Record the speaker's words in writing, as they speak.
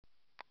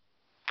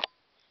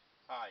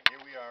Hi,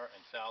 here we are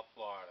in South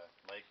Florida,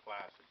 Lake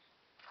Placid.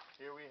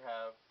 Here we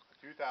have a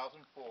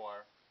 2004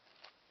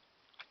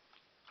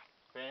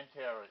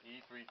 Terra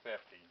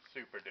E-350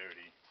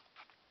 Superduty.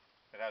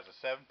 It has a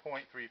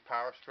 7.3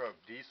 power stroke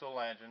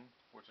diesel engine,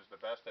 which is the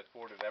best that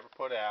Ford has ever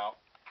put out.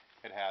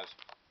 It has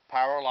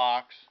power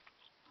locks,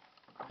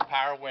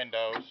 power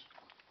windows,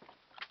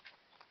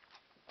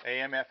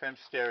 AM/FM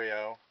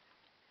stereo.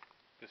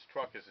 This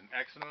truck is in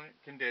excellent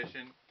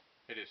condition.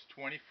 It is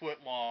 20 foot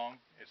long.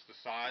 It's the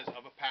size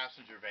of a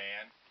passenger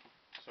van,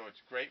 so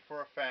it's great for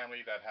a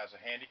family that has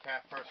a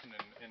handicapped person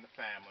in the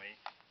family.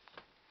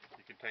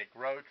 You can take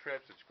road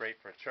trips. It's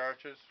great for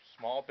churches,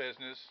 small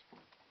business.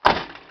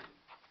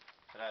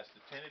 It has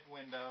the tinted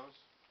windows.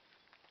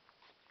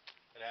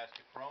 It has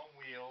the chrome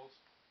wheels.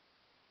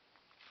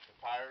 The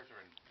tires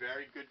are in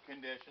very good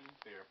condition.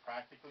 They are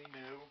practically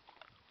new.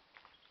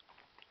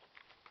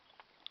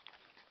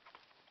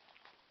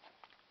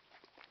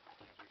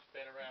 As we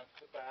spin around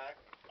to the back,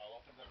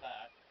 I'll open the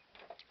back.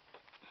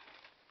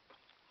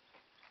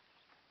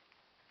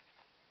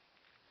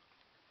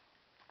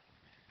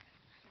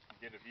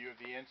 Get a view of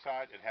the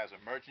inside. It has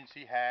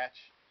emergency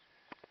hatch,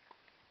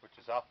 which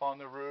is up on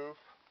the roof.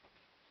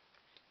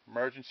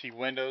 Emergency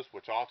windows,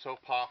 which also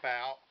pop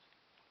out.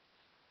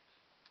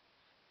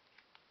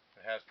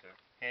 It has the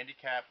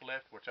handicap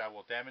lift, which I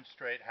will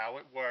demonstrate how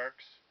it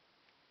works.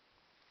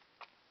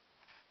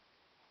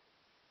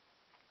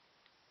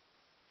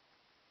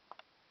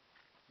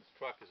 This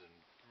truck is in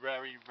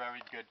very,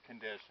 very good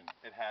condition.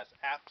 It has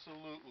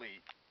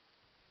absolutely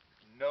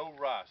no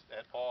rust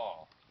at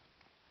all.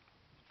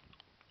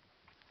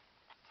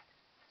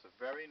 It's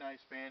a very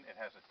nice van. It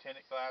has a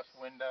tinted glass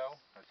window,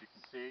 as you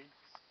can see.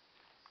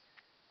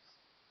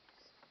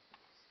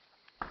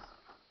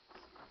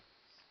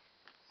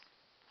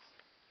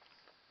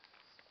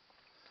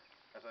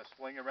 As I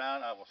swing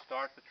around, I will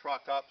start the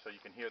truck up so you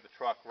can hear the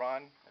truck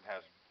run. It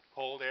has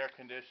cold air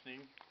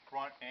conditioning,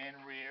 front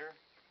and rear.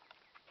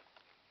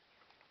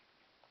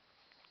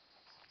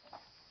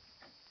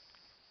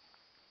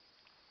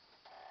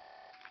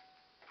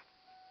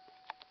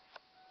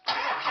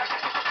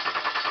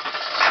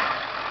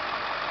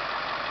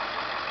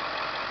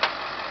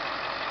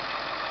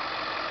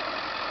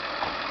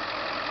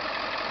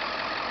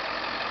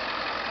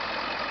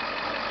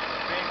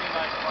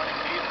 Running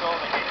diesel,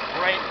 they get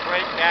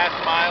great gas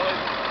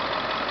mileage.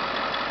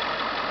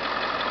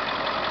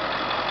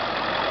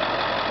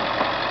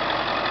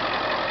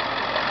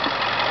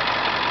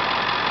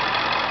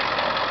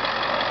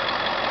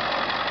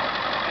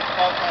 This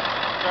boat has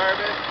some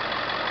service.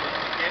 You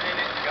can get in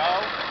it and go.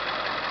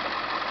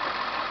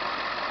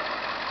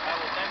 I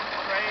will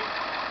demonstrate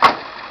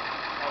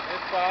on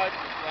this side,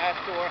 the glass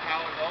door,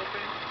 how it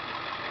opens.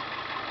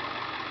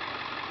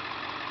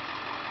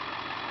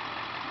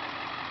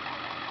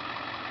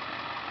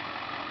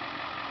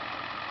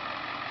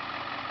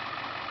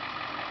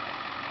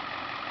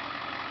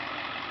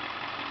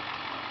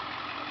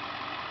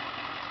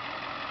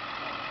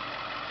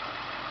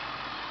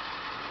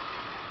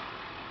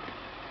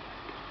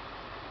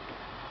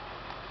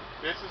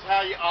 This is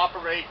how you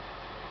operate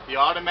the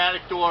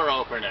automatic door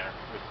opener.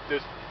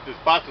 This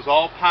bus is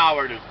all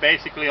powered. It's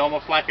basically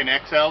almost like an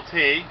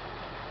XLT.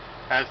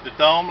 Has the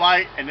dome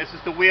light, and this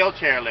is the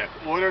wheelchair lift.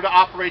 In order to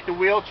operate the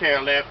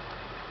wheelchair lift,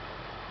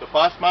 the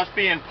bus must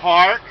be in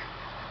park,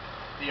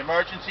 the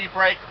emergency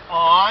brake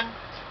on.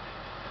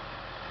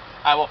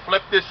 I will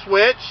flip this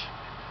switch.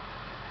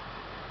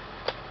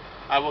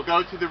 I will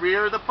go to the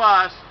rear of the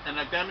bus and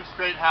I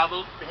demonstrate how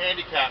the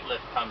handicap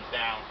lift comes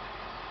down.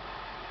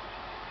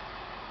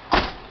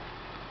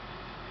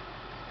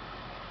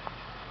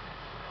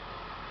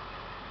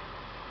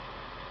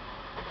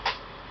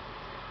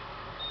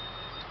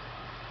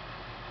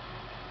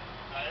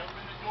 I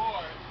open the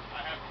doors.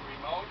 I have a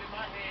remote in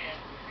my hand,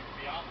 which can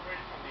be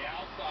operated from the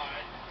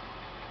outside.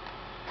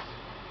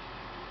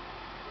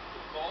 This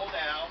will fold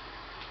out.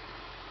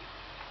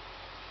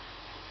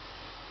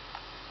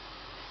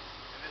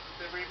 And this is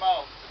the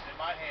remote that's in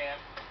my hand.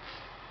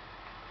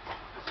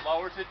 This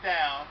lowers it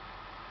down.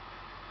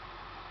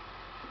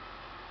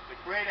 It's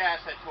a great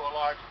asset to a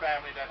large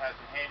family that has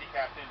a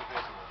handicapped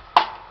individual.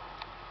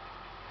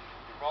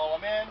 You roll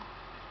them in,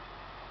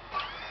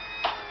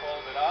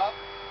 fold it up.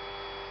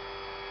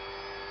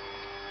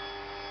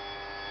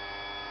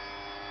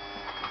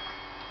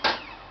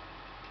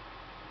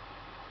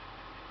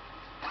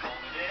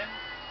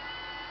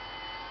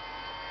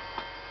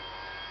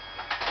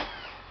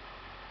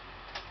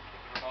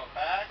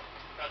 Back,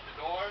 shut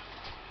the doors.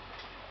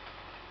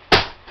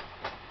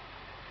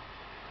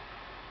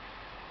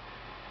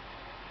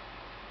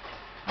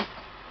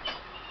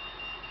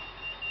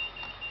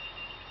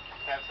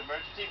 Have some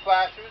emergency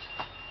flashers,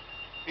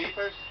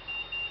 beepers.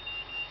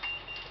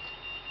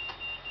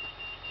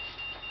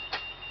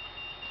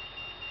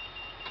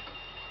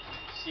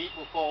 Seat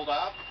will fold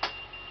up.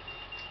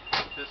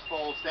 This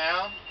folds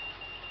down.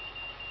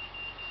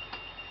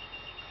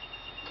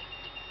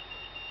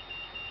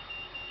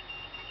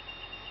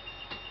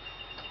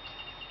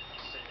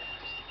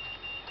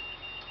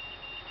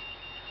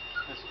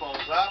 This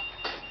folds up.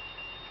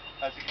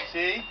 As you can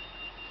see,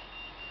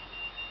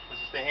 this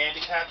is the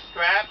handicap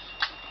straps.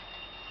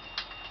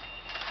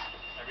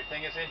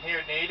 Everything is in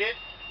here needed.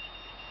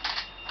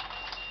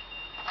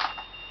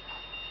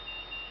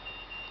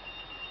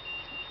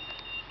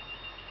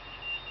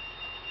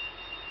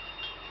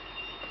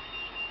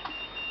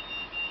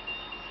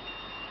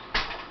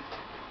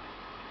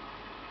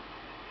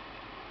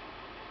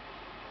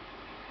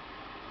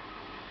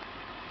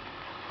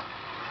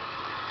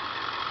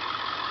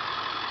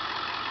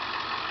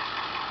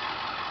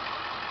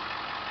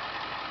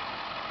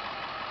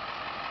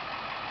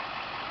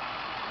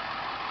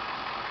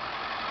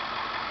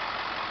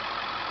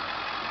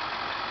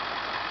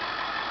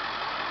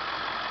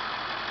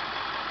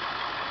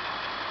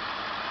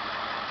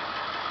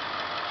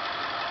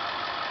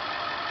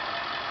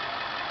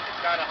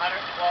 Got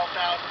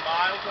 112,000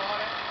 miles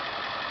on it.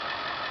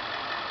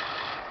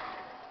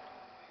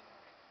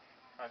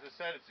 As I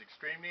said, it's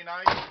extremely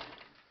nice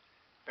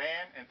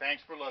van, and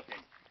thanks for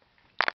looking.